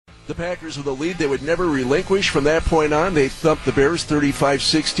The Packers with a lead they would never relinquish. From that point on, they thumped the Bears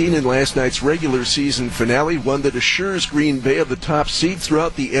 35-16 in last night's regular season finale, one that assures Green Bay of the top seed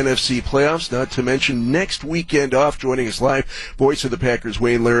throughout the NFC playoffs, not to mention next weekend off. Joining us live, voice of the Packers,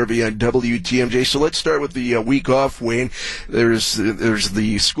 Wayne Larrivee on WTMJ. So let's start with the week off, Wayne. There's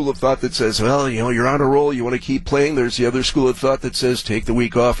the school of thought that says, well, you're on a roll, you want to keep playing. There's the other school of thought that says, take the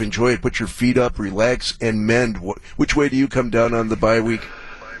week off, enjoy it, put your feet up, relax, and mend. Which way do you come down on the bye week?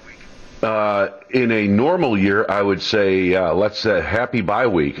 In a normal year, I would say let's say happy bye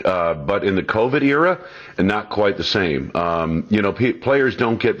week. But in the COVID era, not quite the same. Players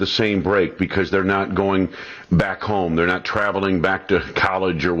don't get the same break because they're not going back home. They're not traveling back to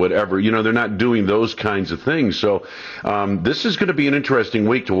college or whatever. They're not doing those kinds of things. So this is going to be an interesting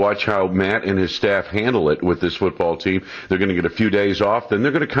week to watch how Matt and his staff handle it with this football team. They're going to get a few days off, then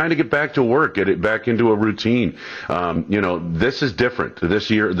they're going to kind of get back to work, get it back into a routine. This is different. This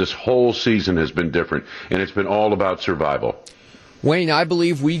year, this whole season has been different, and it's been all about survival. Wayne, I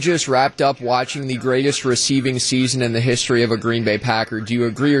believe we just wrapped up watching the greatest receiving season in the history of a Green Bay Packer. Do you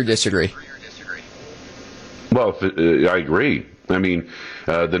agree or disagree? Well, I agree. I mean,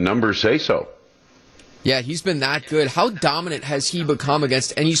 the numbers say so. Yeah, he's been that good. How dominant has he become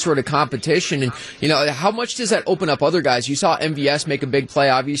against any sort of competition? And, how much does that open up other guys? You saw MVS make a big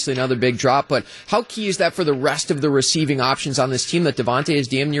play, obviously another big drop, but how key is that for the rest of the receiving options on this team that Devontae is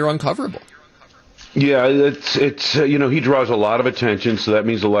damn near uncoverable? Yeah, it's he draws a lot of attention, so that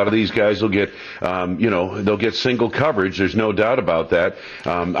means a lot of these guys will get, they'll get single coverage. There's no doubt about that.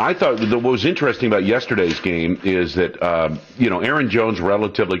 I thought what was interesting about yesterday's game is that, Aaron Jones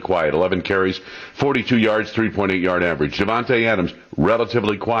relatively quiet, 11 carries, 42 yards, 3.8 yard average. Davante Adams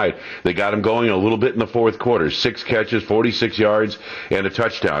relatively quiet. They got him going a little bit in the fourth quarter, 6 catches, 46 yards, and a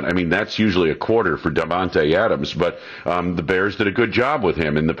touchdown. I mean, that's usually a quarter for Davante Adams, but the Bears did a good job with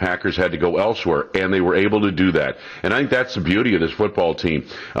him, and the Packers had to go elsewhere. And they were able to do that. And I think that's the beauty of this football team.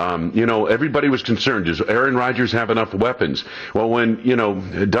 Everybody was concerned, does Aaron Rodgers have enough weapons? Well, when,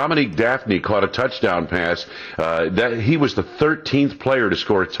 Dominique Daphne caught a touchdown pass, he was the 13th player to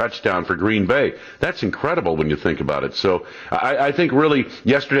score a touchdown for Green Bay. That's incredible when you think about it. So I think really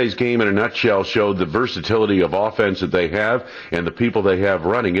yesterday's game in a nutshell showed the versatility of offense that they have and the people they have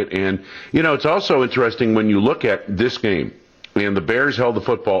running it. And, it's also interesting when you look at this game. And the Bears held the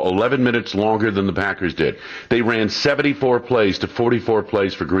football 11 minutes longer than the Packers did. They ran 74 plays to 44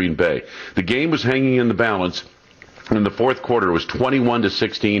 plays for Green Bay. The game was hanging in the balance. In the fourth quarter, it was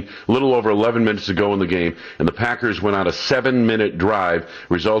 21-16, a little over 11 minutes to go in the game, and the Packers went on a 7-minute drive,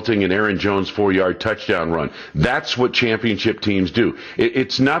 resulting in Aaron Jones' 4-yard touchdown run. That's what championship teams do.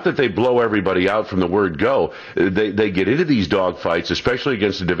 It's not that they blow everybody out from the word go. They get into these dogfights, especially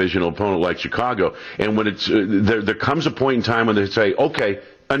against a divisional opponent like Chicago, and when there comes a point in time when they say, okay,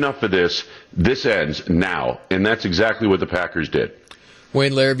 enough of this. This ends now, and that's exactly what the Packers did.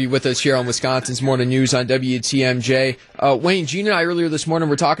 Wayne Larrivee with us here on Wisconsin's Morning News on WTMJ. Wayne, Gene and I earlier this morning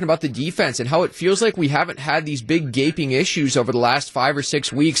were talking about the defense and how it feels like we haven't had these big gaping issues over the last 5 or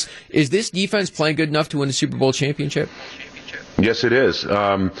 6 weeks. Is this defense playing good enough to win a Super Bowl championship? Yes, it is.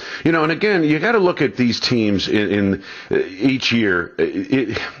 And again, you got to look at these teams in each year.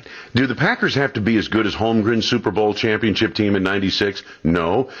 Do the Packers have to be as good as Holmgren's Super Bowl championship team in '96?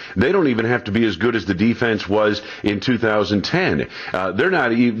 No. They don't even have to be as good as the defense was in 2010. They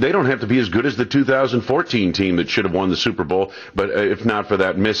don't have to be as good as the 2014 team that should have won the Super Bowl, but if not for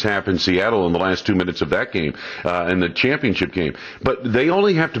that mishap in Seattle in the last 2 minutes of that game, in the championship game. But they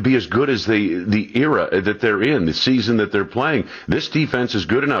only have to be as good as the era that they're in, the season that they're playing. This defense is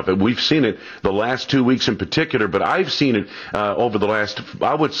good enough, and we've seen it the last 2 weeks in particular, but I've seen it over the last,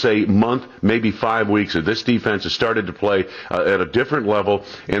 I would say, month, maybe 5 weeks, that this defense has started to play at a different level.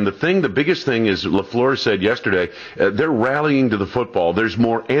 And the biggest thing is, LaFleur said yesterday, they're rallying to the football. There's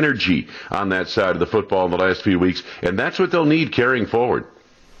more energy on that side of the football in the last few weeks, and that's what they'll need carrying forward.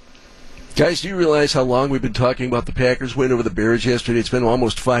 Guys, do you realize how long we've been talking about the Packers win over the Bears yesterday? It's been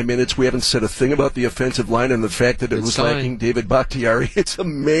almost 5 minutes. We haven't said a thing about the offensive line and the fact that it was lacking David Bakhtiari. It's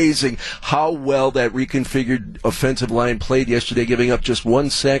amazing how well that reconfigured offensive line played yesterday, giving up just 1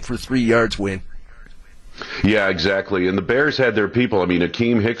 sack for 3 yards, Wayne. Yeah, exactly. And the Bears had their people. I mean,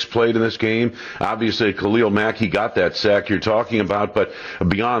 Akeem Hicks played in this game. Obviously, Khalil Mack, he got that sack you're talking about. But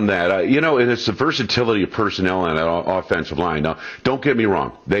beyond that, and it's the versatility of personnel on that offensive line. Now, don't get me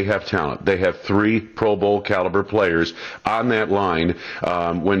wrong. They have talent. They have 3 Pro Bowl caliber players on that line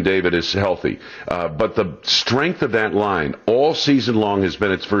when David is healthy. But the strength of that line all season long has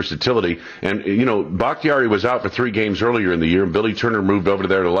been its versatility. And, Bakhtiari was out for 3 games earlier in the year, and Billy Turner moved over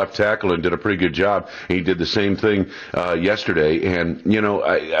there to left tackle and did a pretty good job. He did the same thing yesterday. And, you know,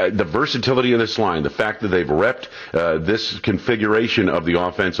 the versatility of this line, the fact that they've repped this configuration of the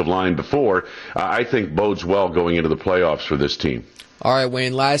offensive line before, I think bodes well going into the playoffs for this team. All right,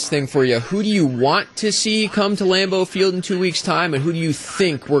 Wayne, last thing for you. Who do you want to see come to Lambeau Field in 2 weeks' time, and who do you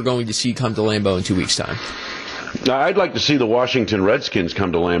think we're going to see come to Lambeau in 2 weeks' time? I'd like to see the Washington Redskins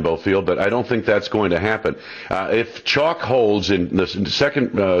come to Lambeau Field, but I don't think that's going to happen. If chalk holds and the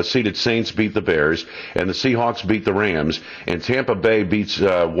second-seeded Saints beat the Bears and the Seahawks beat the Rams and Tampa Bay beats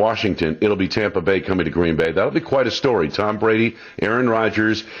Washington, it'll be Tampa Bay coming to Green Bay. That'll be quite a story. Tom Brady, Aaron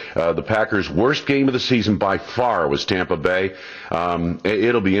Rodgers, the Packers' worst game of the season by far was Tampa Bay.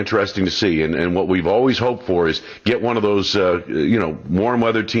 It'll be interesting to see. And what we've always hoped for is get one of those, warm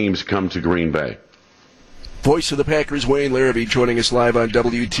weather teams come to Green Bay. Voice of the Packers, Wayne Larrivee, joining us live on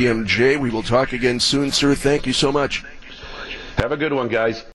WTMJ. We will talk again soon, sir. Thank you so much. Have a good one, guys.